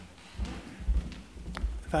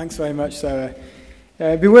Thanks very much, Sarah.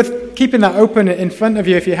 It'd be worth keeping that open in front of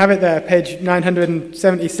you if you have it there, page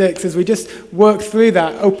 976, as we just work through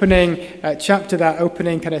that opening chapter, that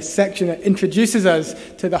opening kind of section that introduces us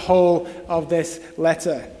to the whole of this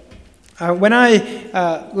letter. When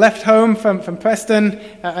I left home from Preston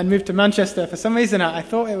and moved to Manchester, for some reason I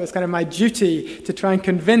thought it was kind of my duty to try and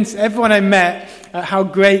convince everyone I met how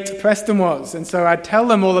great Preston was. And so I'd tell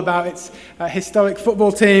them all about its historic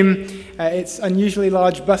football team, its unusually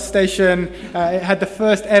large bus station. It had the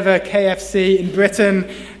first ever KFC in Britain.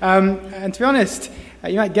 And to be honest,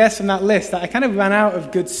 you might guess from that list that I kind of ran out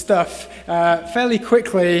of good stuff fairly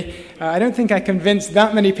quickly. I don't think I convinced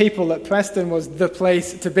that many people that Preston was the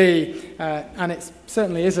place to be, and it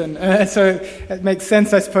certainly isn't. So it makes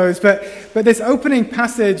sense, I suppose. But this opening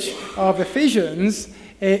passage of Ephesians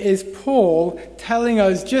is Paul telling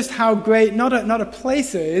us just how great not a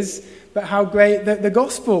place is, but how great the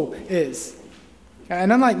gospel is.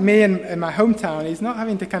 And unlike me in my hometown, he's not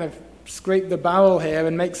having to kind of scrape the barrel here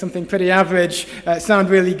and make something pretty average sound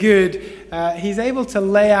really good. He's able to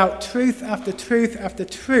lay out truth after truth after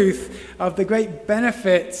truth of the great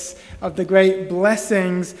benefits, of the great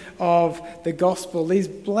blessings of the gospel. These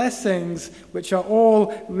blessings, which are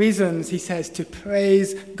all reasons, he says, to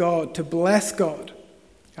praise God, to bless God.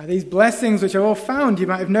 These blessings, which are all found, you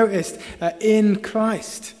might have noticed, in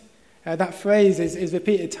Christ. That phrase is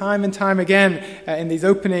repeated time and time again in these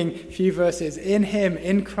opening few verses. In him,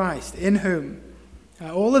 in Christ, in whom.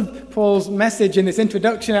 All of Paul's message in this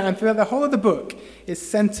introduction and throughout the whole of the book is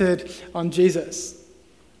centered on Jesus.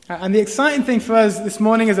 And the exciting thing for us this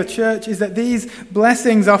morning as a church is that these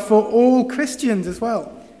blessings are for all Christians as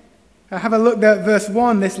well. Have a look at verse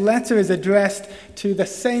 1. This letter is addressed to the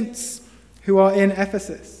saints who are in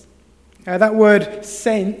Ephesus. That word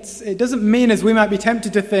saints, it doesn't mean, as we might be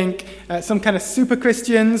tempted to think, some kind of super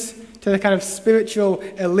Christians to the kind of spiritual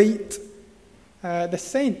elite. The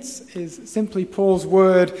saints is simply Paul's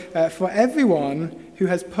word for everyone who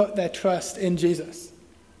has put their trust in Jesus.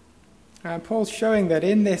 Paul's showing that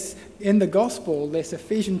in the gospel, this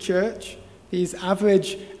Ephesian church, these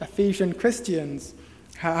average Ephesian Christians,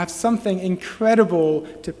 have something incredible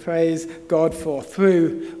to praise God for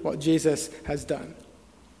through what Jesus has done.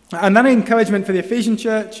 And that encouragement for the Ephesian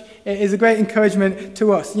church is a great encouragement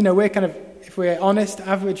to us. You know, we're kind of, if we're honest,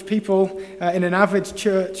 average people in an average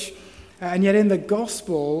church. And yet in the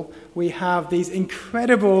gospel, we have these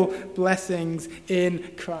incredible blessings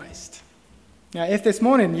in Christ. Now, if this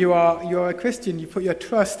morning you're a Christian, you put your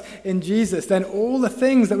trust in Jesus, then all the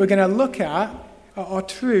things that we're going to look at are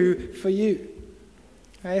true for you.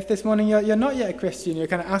 If this morning you're not yet a Christian, you're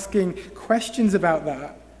kind of asking questions about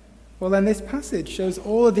that, well, then this passage shows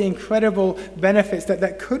all of the incredible benefits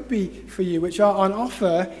that could be for you, which are on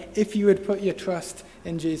offer if you would put your trust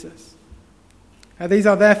in Jesus. These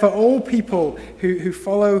are there for all people who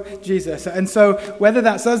follow Jesus. And so whether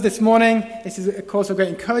that's us this morning, this is, of course, a great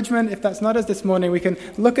encouragement. If that's not us this morning, we can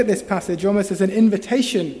look at this passage almost as an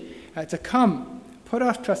invitation to come, put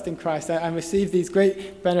our trust in Christ, and receive these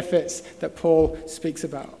great benefits that Paul speaks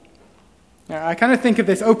about. Now, I kind of think of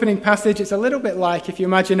this opening passage, it's a little bit like if you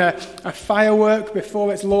imagine a firework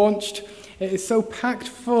before it's launched. It is so packed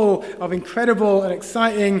full of incredible and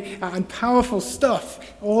exciting and powerful stuff,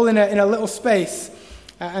 all in a little space.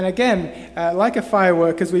 And again, like a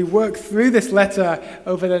firework, as we work through this letter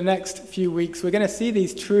over the next few weeks, we're going to see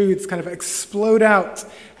these truths kind of explode out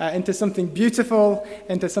into something beautiful,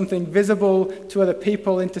 into something visible to other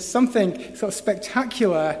people, into something sort of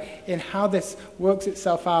spectacular in how this works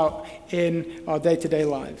itself out in our day-to-day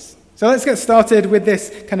lives. So let's get started with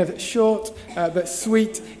this kind of short but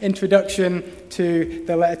sweet introduction to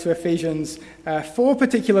the letter to Ephesians. 4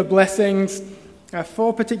 particular blessings,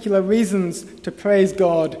 4 particular reasons to praise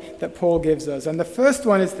God that Paul gives us. And the first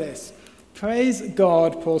one is this. Praise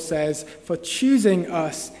God, Paul says, for choosing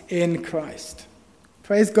us in Christ.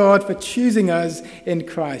 Praise God for choosing us in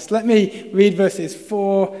Christ. Let me read verses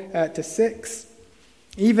 4 to 6.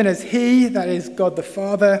 Even as he, that is God the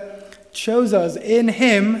Father, chose us in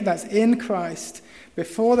him, that's in Christ,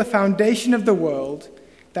 before the foundation of the world,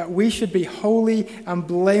 that we should be holy and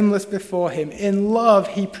blameless before him. In love,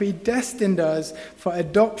 he predestined us for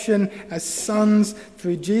adoption as sons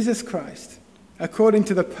through Jesus Christ, according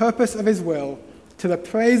to the purpose of his will, to the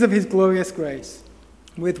praise of his glorious grace,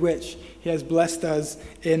 with which he has blessed us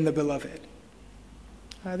in the beloved.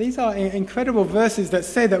 These are incredible verses that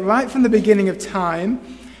say that right from the beginning of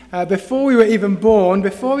time, before we were even born,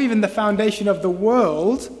 before even the foundation of the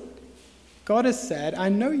world, God has said, I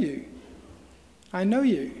know you. I know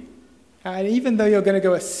you. And even though you're going to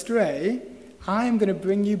go astray, I'm going to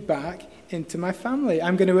bring you back into my family.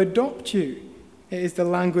 I'm going to adopt you. It is the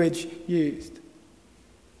language used.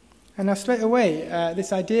 And now straight away,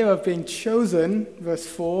 this idea of being chosen, verse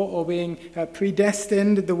 4, or being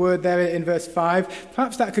predestined, the word there in verse 5,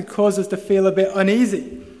 perhaps that could cause us to feel a bit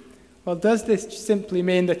uneasy. Well, does this simply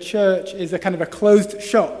mean the church is a kind of a closed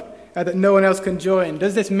shop that no one else can join?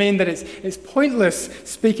 Does this mean that it's pointless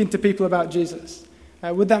speaking to people about Jesus?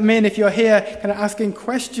 Would that mean if you're here kind of asking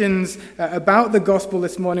questions about the gospel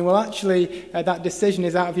this morning, well, actually, that decision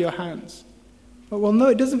is out of your hands? Well, no,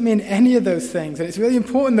 it doesn't mean any of those things, and it's really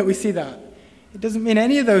important that we see that. It doesn't mean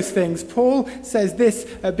any of those things. Paul says this,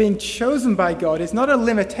 being chosen by God, is not a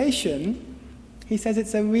limitation. He says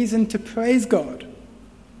it's a reason to praise God.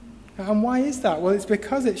 And why is that? Well, it's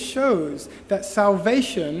because it shows that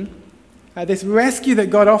salvation, this rescue that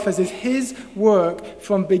God offers, is his work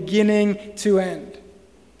from beginning to end.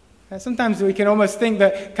 Sometimes we can almost think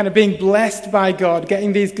that kind of being blessed by God,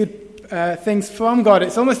 getting these good things from God,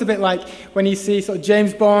 it's almost a bit like when you see sort of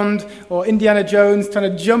James Bond or Indiana Jones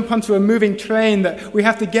trying to jump onto a moving train, that we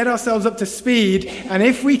have to get ourselves up to speed, and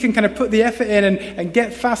if we can kind of put the effort in and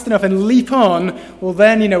get fast enough and leap on, well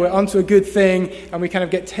then, we're onto a good thing and we kind of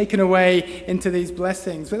get taken away into these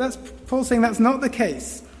blessings. But that's Paul's saying that's not the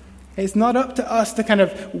case. It's not up to us to kind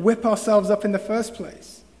of whip ourselves up in the first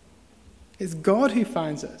place. It's God who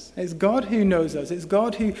finds us. It's God who knows us. It's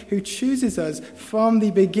God who chooses us from the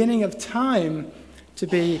beginning of time to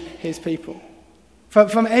be his people.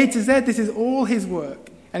 From A to Z, this is all his work.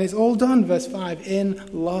 And it's all done, verse 5, in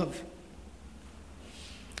love.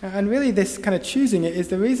 And really this kind of choosing it is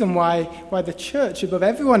the reason why the church, above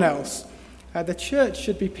everyone else, the church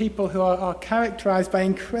should be people who are characterized by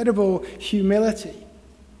incredible humility.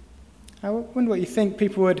 I wonder what you think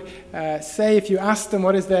people would say if you asked them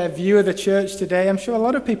what is their view of the church today. I'm sure a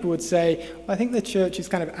lot of people would say, well, I think the church is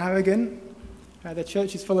kind of arrogant. The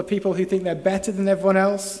church is full of people who think they're better than everyone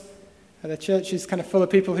else. The church is kind of full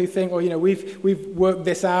of people who think, well, we've worked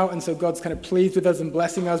this out, and so God's kind of pleased with us and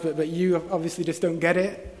blessing us, but you obviously just don't get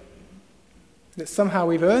it. That somehow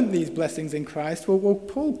we've earned these blessings in Christ. Well,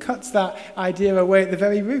 Paul cuts that idea away at the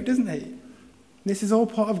very root, doesn't he? This is all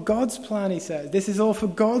part of God's plan, he says. This is all for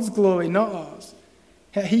God's glory, not ours.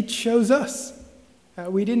 He chose us.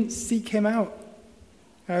 We didn't seek him out.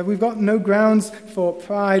 We've got no grounds for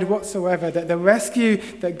pride whatsoever. That the rescue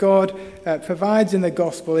that God provides in the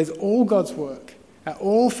gospel is all God's work,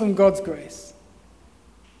 all from God's grace.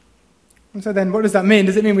 And so then what does that mean?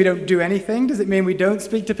 Does it mean we don't do anything? Does it mean we don't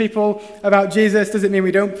speak to people about Jesus? Does it mean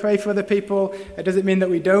we don't pray for other people? Does it mean that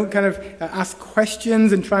we don't kind of ask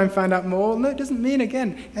questions and try and find out more? No, it doesn't mean,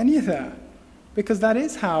 again, any of that. Because that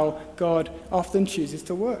is how God often chooses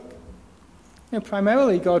to work.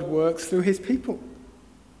 Primarily, God works through his people.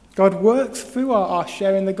 God works through our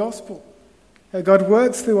sharing the gospel. God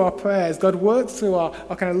works through our prayers. God works through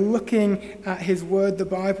our kind of looking at his word, the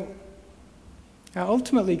Bible. Now,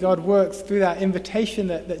 ultimately, God works through that invitation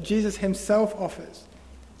that Jesus himself offers.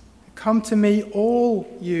 Come to me,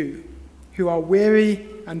 all you who are weary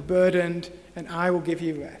and burdened, and I will give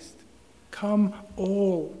you rest. Come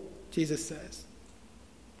all, Jesus says.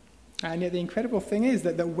 And yet the incredible thing is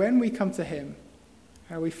that when we come to him,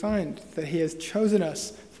 we find that he has chosen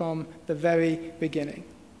us from the very beginning.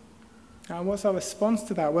 And what's our response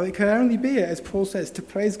to that? Well, it can only be, as Paul says, to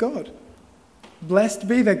praise God. Blessed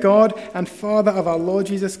be the God and Father of our Lord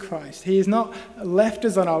Jesus Christ. He has not left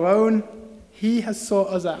us on our own. He has sought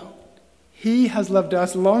us out. He has loved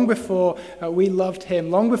us long before we loved him,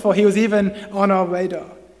 long before he was even on our radar.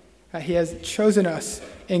 He has chosen us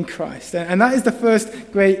in Christ. And that is the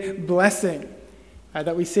first great blessing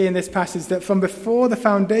that we see in this passage, that from before the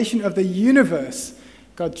foundation of the universe,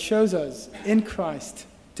 God chose us in Christ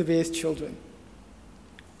to be his children.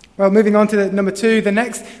 Well, moving on to number 2, the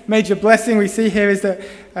next major blessing we see here is that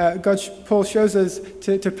Paul shows us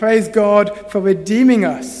to praise God for redeeming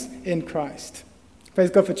us in Christ.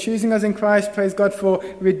 Praise God for choosing us in Christ. Praise God for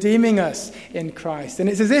redeeming us in Christ. And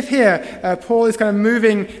it's as if here Paul is kind of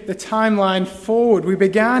moving the timeline forward. We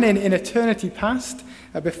began in eternity past,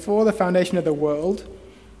 before the foundation of the world.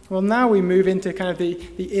 Well, now we move into kind of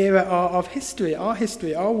the era of history,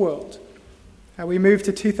 our world. We move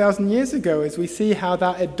to 2,000 years ago as we see how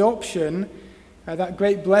that adoption, that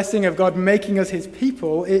great blessing of God making us his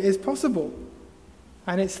people, is possible.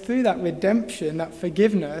 And it's through that redemption, that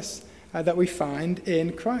forgiveness, that we find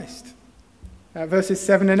in Christ. Verses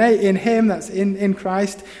 7 and 8, in him, that's in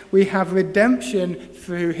Christ, we have redemption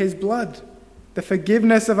through his blood, the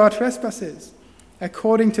forgiveness of our trespasses,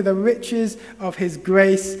 according to the riches of his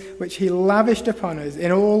grace, which he lavished upon us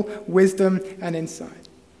in all wisdom and insight.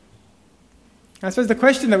 I suppose the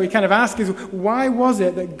question that we kind of ask is, why was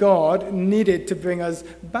it that God needed to bring us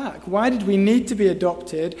back? Why did we need to be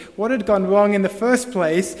adopted? What had gone wrong in the first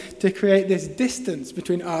place to create this distance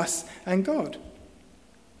between us and God?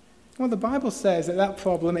 Well, the Bible says that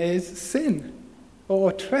problem is sin,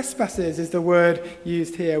 or trespasses is the word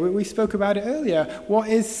used here. We spoke about it earlier. What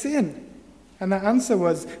is sin? And that answer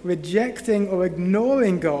was rejecting or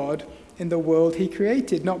ignoring God in the world he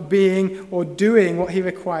created, not being or doing what he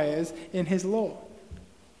requires in his law.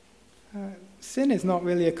 Sin is not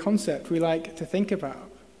really a concept we like to think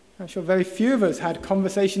about. I'm sure very few of us had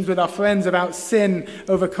conversations with our friends about sin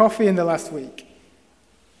over coffee in the last week,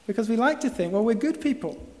 because we like to think, well, we're good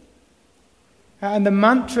people. And the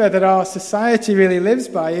mantra that our society really lives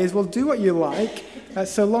by is, well, do what you like,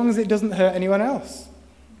 so long as it doesn't hurt anyone else.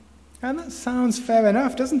 And that sounds fair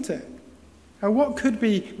enough, doesn't it? What could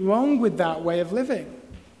be wrong with that way of living?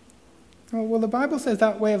 Well, the Bible says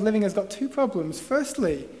that way of living has got two problems.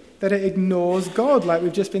 Firstly, that it ignores God, like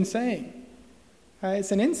we've just been saying.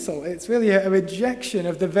 It's an insult. It's really a rejection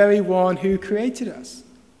of the very one who created us.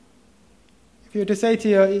 If you were to say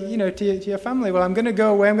to your family, well, I'm going to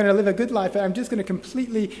go away, I'm going to live a good life, but I'm just going to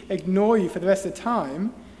completely ignore you for the rest of the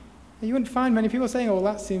time, you wouldn't find many people saying, oh, well,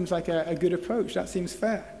 that seems like a good approach, that seems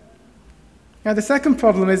fair. Now, the second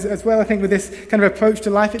problem is, as well, I think, with this kind of approach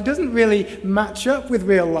to life, it doesn't really match up with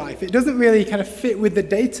real life. It doesn't really kind of fit with the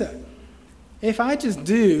data. If I just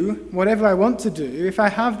do whatever I want to do, if I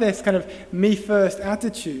have this kind of me-first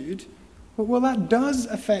attitude, well, that does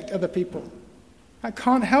affect other people. I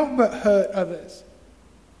can't help but hurt others.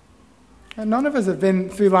 And none of us have been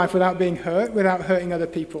through life without being hurt, without hurting other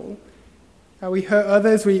people. We hurt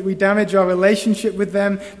others, we damage our relationship with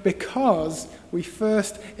them because we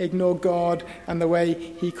first ignore God and the way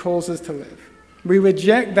he calls us to live. We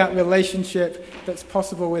reject that relationship that's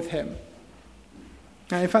possible with him.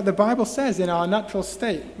 And in fact, the Bible says in our natural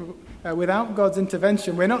state, without God's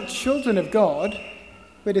intervention, we're not children of God,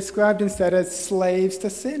 we're described instead as slaves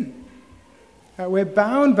to sin. We're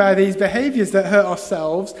bound by these behaviors that hurt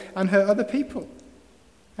ourselves and hurt other people.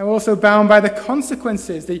 And we're also bound by the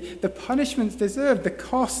consequences, the punishments deserved, the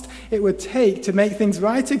cost it would take to make things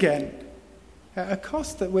right again. A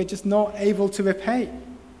cost that we're just not able to repay.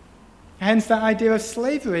 Hence that idea of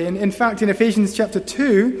slavery. And in fact, in Ephesians chapter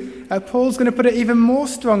 2, Paul's going to put it even more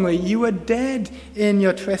strongly. You are dead in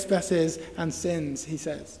your trespasses and sins, he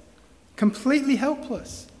says. Completely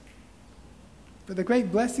helpless. But the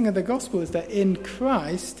great blessing of the gospel is that in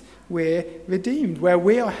Christ we're redeemed. Where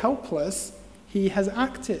we are helpless, he has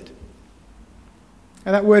acted.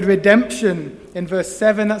 And that word redemption in verse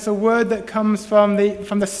 7, that's a word that comes from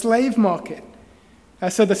the slave market.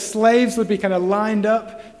 So the slaves would be kind of lined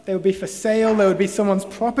up, they would be for sale, they would be someone's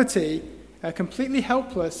property, completely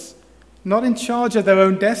helpless, not in charge of their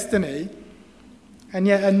own destiny, and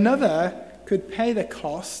yet another could pay the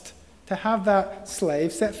cost to have that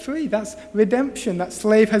slave set free. That's redemption. That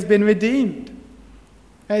slave has been redeemed.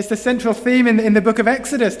 It's the central theme in the book of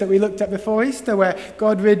Exodus that we looked at before Easter, where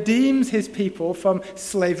God redeems his people from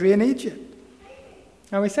slavery in Egypt.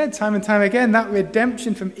 And we said time and time again that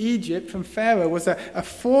redemption from Egypt, from Pharaoh, was a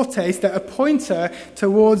foretaste, a pointer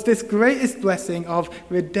towards this greatest blessing of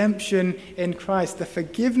redemption in Christ, the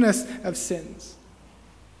forgiveness of sins.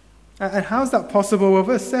 And how's that possible? Well,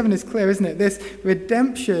 verse 7 is clear, isn't it? This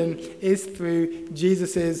redemption is through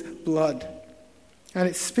Jesus' blood. And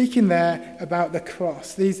it's speaking there about the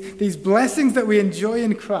cross. These blessings that we enjoy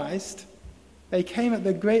in Christ, they came at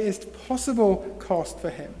the greatest possible cost for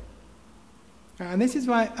him. And this is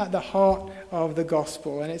right at the heart of the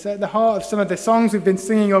gospel. And it's at the heart of some of the songs we've been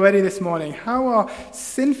singing already this morning. How are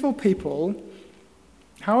sinful people,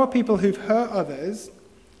 how are people who've hurt others,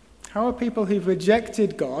 how are people who've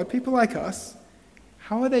rejected God, people like us,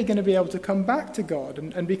 how are they going to be able to come back to God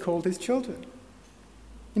and be called his children?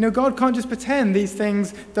 You know, God can't just pretend these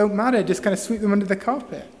things don't matter, just kind of sweep them under the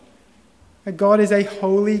carpet. God is a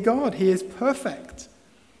holy God. He is perfect.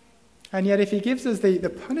 And yet if he gives us the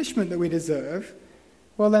punishment that we deserve,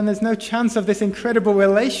 well, then there's no chance of this incredible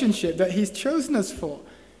relationship that he's chosen us for.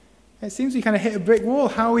 It seems we kind of hit a brick wall.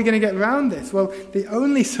 How are we going to get around this? Well, the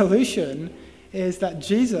only solution is that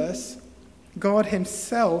Jesus, God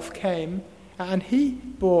himself, came and he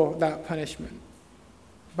bore that punishment.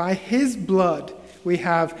 By his blood, we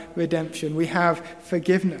have redemption. We have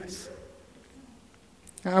forgiveness.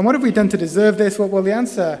 And what have we done to deserve this? Well, the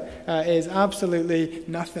answer is absolutely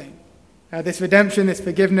nothing. This redemption, this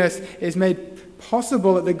forgiveness is made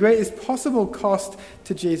possible at the greatest possible cost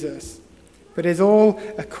to Jesus, but is all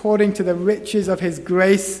according to the riches of his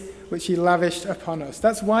grace, which he lavished upon us.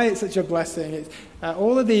 That's why it's such a blessing. It's,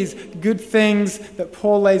 all of these good things that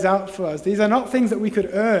Paul lays out for us, these are not things that we could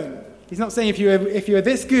earn. He's not saying if you're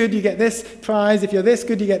this good, you get this prize. If you're this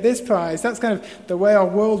good, you get this prize. That's kind of the way our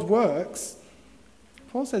world works.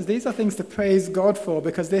 Paul says these are things to praise God for,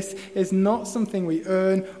 because this is not something we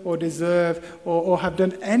earn or deserve or have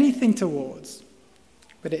done anything towards,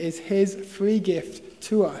 but it is his free gift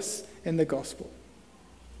to us in the gospel.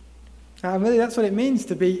 And really that's what it means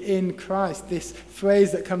to be in Christ, this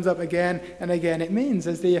phrase that comes up again and again. It means,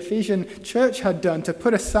 as the Ephesian church had done, to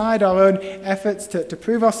put aside our own efforts to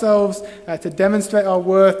prove ourselves, to demonstrate our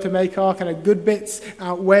worth, to make our kind of good bits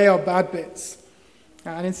outweigh our bad bits.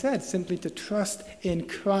 And instead, simply to trust in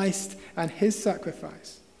Christ and his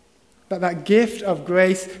sacrifice. That gift of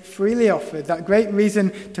grace freely offered, that great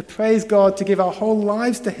reason to praise God, to give our whole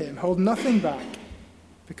lives to him, hold nothing back,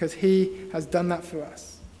 because he has done that for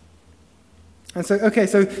us. And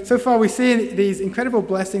so far we see these incredible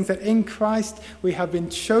blessings that in Christ we have been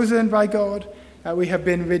chosen by God, we have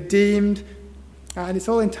been redeemed, and it's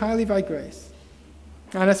all entirely by grace.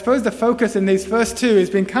 And I suppose the focus in these first two has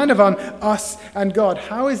been kind of on us and God.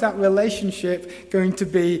 How is that relationship going to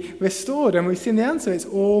be restored? And we've seen the answer. It's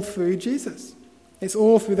all through Jesus. It's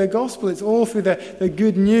all through the gospel. It's all through the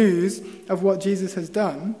good news of what Jesus has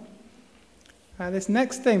done. This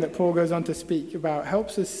next thing that Paul goes on to speak about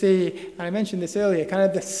helps us see, and I mentioned this earlier, kind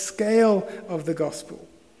of the scale of the gospel.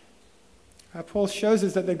 Paul shows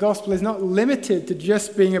us that the gospel is not limited to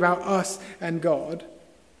just being about us and God.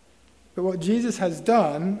 But what Jesus has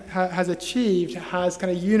done, has achieved, has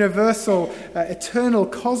kind of universal, eternal,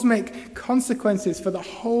 cosmic consequences for the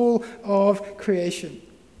whole of creation.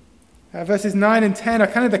 Verses 9 and 10 are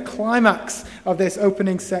kind of the climax of this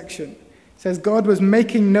opening section. It says, God was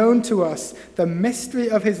making known to us the mystery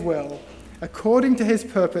of his will, according to his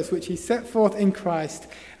purpose, which he set forth in Christ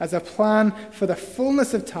as a plan for the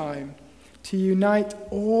fullness of time, to unite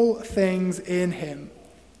all things in him,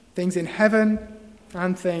 things in heaven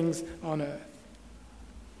and things on earth.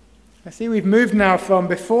 I see we've moved now from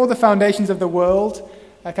before the foundations of the world,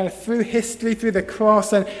 kind of through history, through the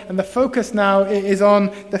cross, and the focus now is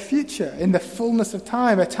on the future, in the fullness of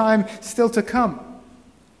time, a time still to come.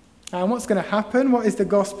 And what's going to happen? What is the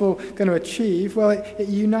gospel going to achieve? Well, it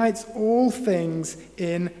unites all things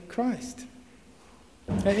in Christ.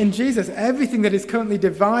 In Jesus, everything that is currently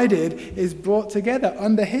divided is brought together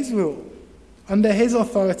under his rule, under his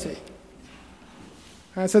authority.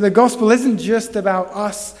 So the gospel isn't just about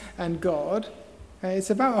us and God. It's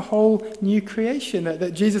about a whole new creation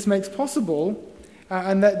that Jesus makes possible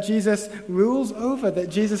and that Jesus rules over, that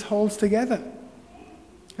Jesus holds together.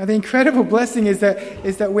 And the incredible blessing is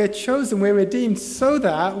that we're chosen, we're redeemed so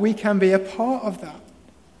that we can be a part of that.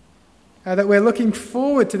 That we're looking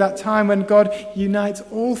forward to that time when God unites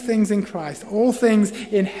all things in Christ, all things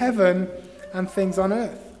in heaven and things on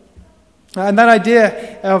earth. And that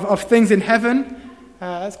idea of things in heaven,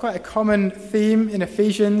 that's quite a common theme in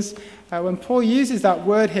Ephesians. When Paul uses that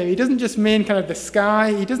word here, he doesn't just mean kind of the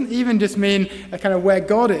sky. He doesn't even just mean kind of where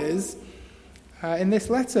God is. In this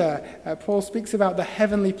letter, Paul speaks about the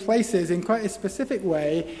heavenly places in quite a specific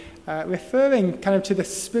way, referring kind of to the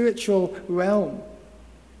spiritual realm.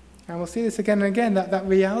 And we'll see this again and again, that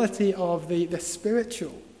reality of the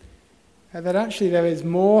spiritual. That actually there is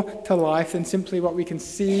more to life than simply what we can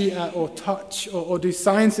see or touch or do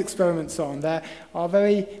science experiments on. There are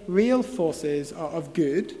very real forces of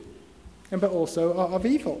good, but also of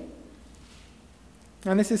evil.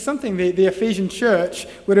 And this is something the Ephesian church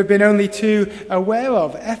would have been only too aware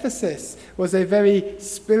of. Ephesus was a very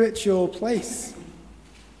spiritual place.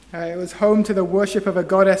 It was home to the worship of a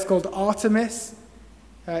goddess called Artemis.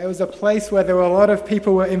 It was a place where there were a lot of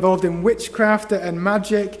people who were involved in witchcraft and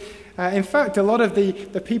magic. In fact, a lot of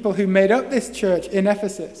the people who made up this church in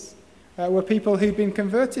Ephesus were people who'd been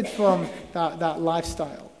converted from that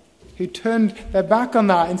lifestyle, who turned their back on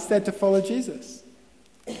that instead to follow Jesus.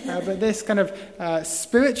 But this kind of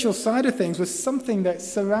spiritual side of things was something that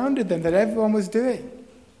surrounded them, that everyone was doing.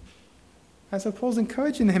 And so Paul's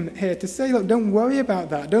encouraging him here to say, look, don't worry about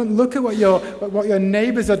that. Don't look at what your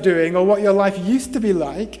neighbors are doing or what your life used to be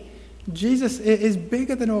like. Jesus is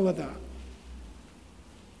bigger than all of that.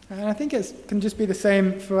 And I think it can just be the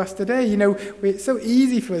same for us today. You know, it's so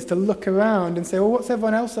easy for us to look around and say, well, what's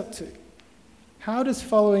everyone else up to? How does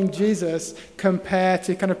following Jesus compare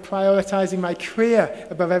to kind of prioritizing my career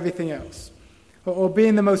above everything else? Or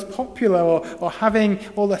being the most popular, or having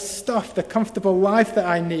all the stuff, the comfortable life that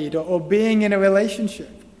I need, or being in a relationship?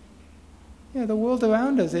 You know, the world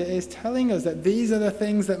around us is telling us that these are the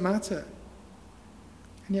things that matter.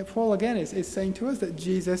 And yet Paul, again, is saying to us that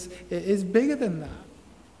Jesus is bigger than that.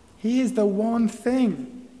 He is the one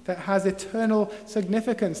thing that has eternal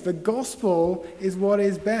significance. The gospel is what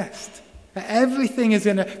is best. Everything is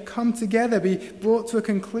going to come together, be brought to a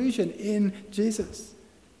conclusion in Jesus.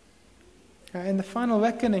 In the final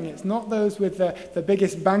reckoning, it's not those with the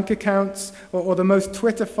biggest bank accounts or the most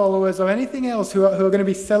Twitter followers or anything else who are going to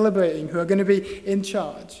be celebrating, who are going to be in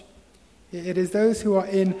charge. It is those who are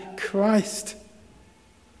in Christ.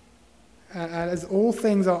 And as all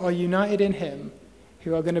things are united in him,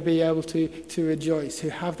 who are going to be able to rejoice, who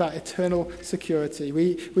have that eternal security.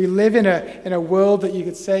 We live in a world that you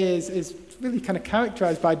could say is really kind of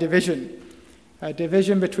characterized by division.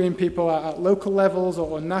 Division between people at local levels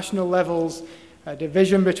or national levels,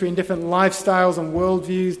 division between different lifestyles and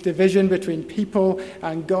worldviews, division between people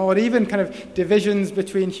and God, even kind of divisions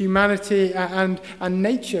between humanity and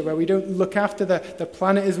nature, where we don't look after the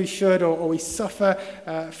planet as we should, or we suffer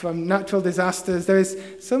from natural disasters. There is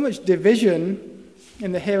so much division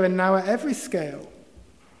in the here and now at every scale.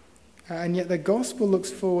 And yet the gospel looks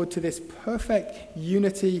forward to this perfect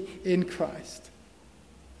unity in Christ.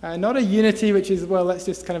 Not a unity which is, well, let's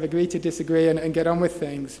just kind of agree to disagree and get on with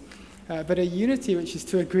things, but a unity which is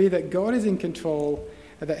to agree that God is in control,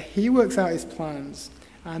 that he works out his plans,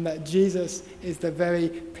 and that Jesus is the very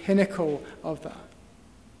pinnacle of that.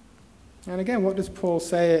 And again, what does Paul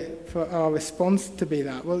say for our response to be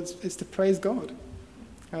that? Well, it's to praise God.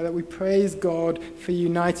 That we praise God for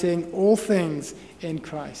uniting all things in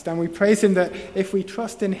Christ. And we praise him that if we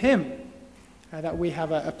trust in him, that we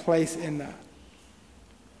have a place in that.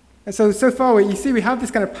 And so far, you see, we have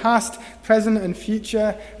this kind of past, present, and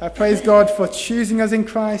future. Praise God for choosing us in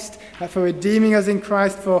Christ, for redeeming us in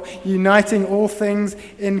Christ, for uniting all things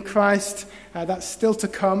in Christ. That's still to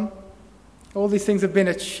come. All these things have been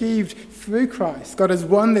achieved through Christ. God has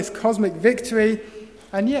won this cosmic victory,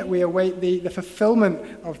 and yet we await the fulfillment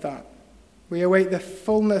of that. We await the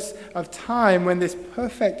fullness of time when this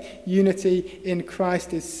perfect unity in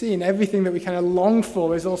Christ is seen. Everything that we kind of long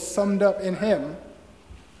for is all summed up in him.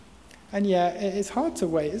 And yet it's hard to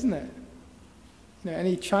wait, isn't it?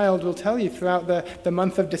 Any child will tell you throughout the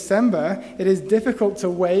month of December, it is difficult to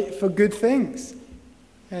wait for good things.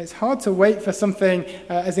 And it's hard to wait for something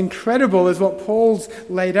as incredible as what Paul's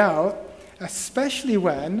laid out, especially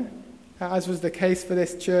when, as was the case for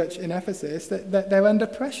this church in Ephesus, that they're under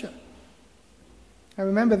pressure. I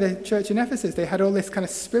remember the church in Ephesus, they had all this kind of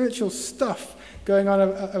spiritual stuff going on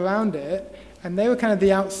around it, and they were kind of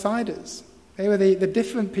the outsiders. They were the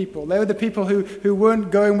different people. They were the people who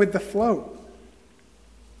weren't going with the flow.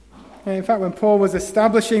 And in fact, when Paul was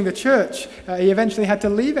establishing the church, he eventually had to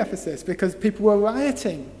leave Ephesus because people were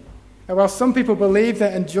rioting. And while some people believed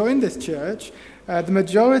that and joined this church, the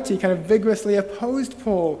majority kind of vigorously opposed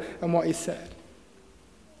Paul and what he said.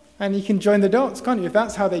 And you can join the dots, can't you? If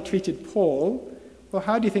that's how they treated Paul, well,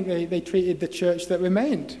 how do you think they treated the church that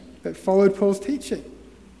remained, that followed Paul's teaching?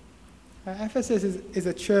 Ephesus is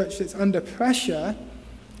a church that's under pressure,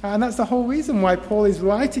 and that's the whole reason why Paul is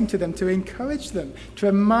writing to them, to encourage them, to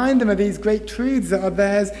remind them of these great truths that are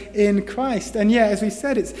theirs in Christ. And yet, as we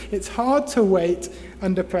said, it's hard to wait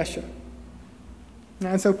under pressure.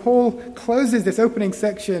 And so Paul closes this opening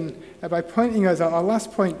section by pointing us at our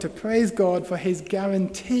last point to praise God for his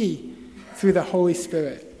guarantee through the Holy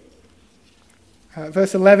Spirit.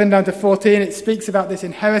 Verse 11 down to 14, it speaks about this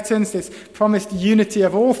inheritance, this promised unity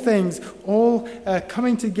of all things, all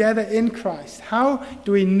coming together in Christ. How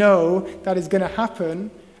do we know that is going to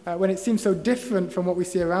happen when it seems so different from what we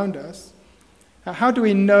see around us? How do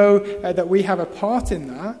we know that we have a part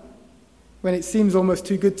in that when it seems almost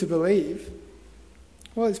too good to believe?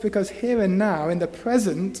 Well, it's because here and now, in the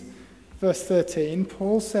present, verse 13,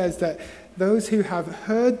 Paul says that those who have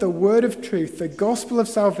heard the word of truth, the gospel of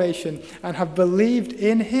salvation, and have believed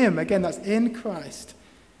in him, again, that's in Christ,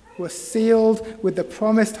 were sealed with the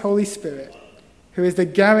promised Holy Spirit, who is the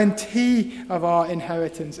guarantee of our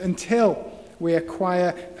inheritance until we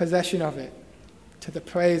acquire possession of it, to the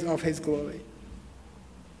praise of his glory.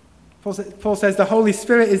 Paul says the Holy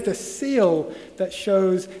Spirit is the seal that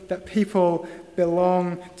shows that people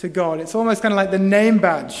belong to God. It's almost kind of like the name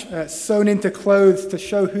badge sewn into clothes to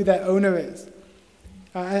show who their owner is.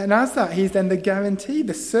 And as that, he's then the guarantee,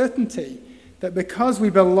 the certainty that because we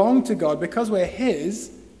belong to God, because we're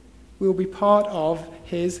his, we'll be part of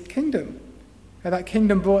his kingdom. And that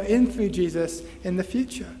kingdom brought in through Jesus in the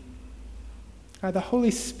future. The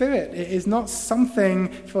Holy Spirit is not something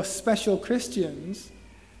for special Christians.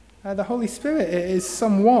 The Holy Spirit is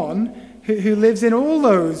someone who lives in all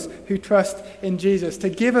those who trust in Jesus, to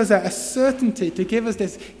give us a certainty, to give us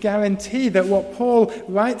this guarantee that what Paul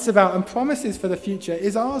writes about and promises for the future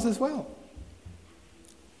is ours as well.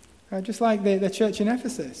 Just like the church in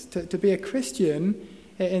Ephesus. To be a Christian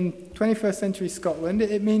in 21st century Scotland,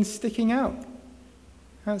 it means sticking out.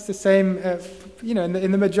 That's the same,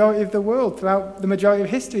 in the majority of the world, throughout the majority of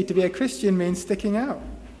history. To be a Christian means sticking out.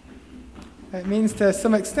 It means, to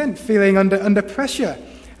some extent, feeling under pressure,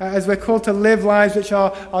 as we're called to live lives which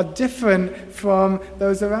are different from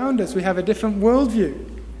those around us. We have a different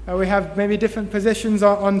worldview. We have maybe different positions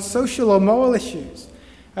on social or moral issues.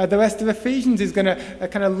 The rest of Ephesians is going to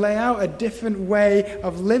kind of lay out a different way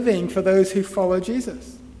of living for those who follow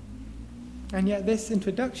Jesus. And yet this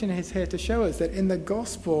introduction is here to show us that in the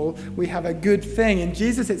gospel we have a good thing. In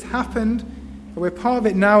Jesus it's happened, we're part of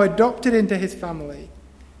it now, adopted into his family.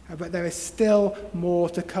 But there is still more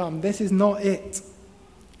to come. This is not it.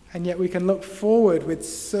 And yet we can look forward with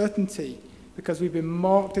certainty because we've been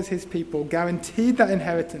marked as his people, guaranteed that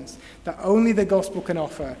inheritance that only the gospel can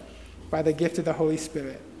offer by the gift of the Holy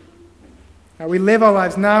Spirit. Now, we live our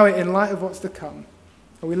lives now in light of what's to come.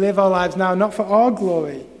 And we live our lives now not for our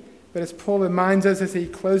glory, but as Paul reminds us as he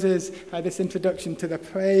closes this introduction, to the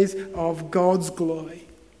praise of God's glory.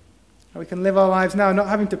 And we can live our lives now not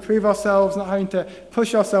having to prove ourselves, not having to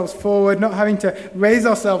push ourselves forward, not having to raise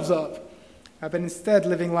ourselves up, but instead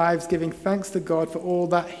living lives giving thanks to God for all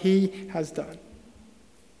that he has done.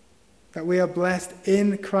 That we are blessed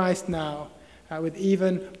in Christ now, with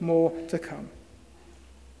even more to come.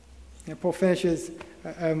 Paul finishes,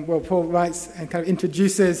 Paul writes and kind of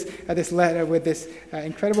introduces this letter with this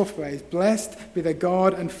incredible phrase: "Blessed be the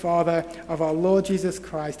God and Father of our Lord Jesus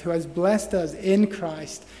Christ, who has blessed us in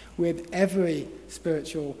Christ with every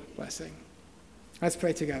spiritual blessing." Let's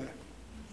pray together.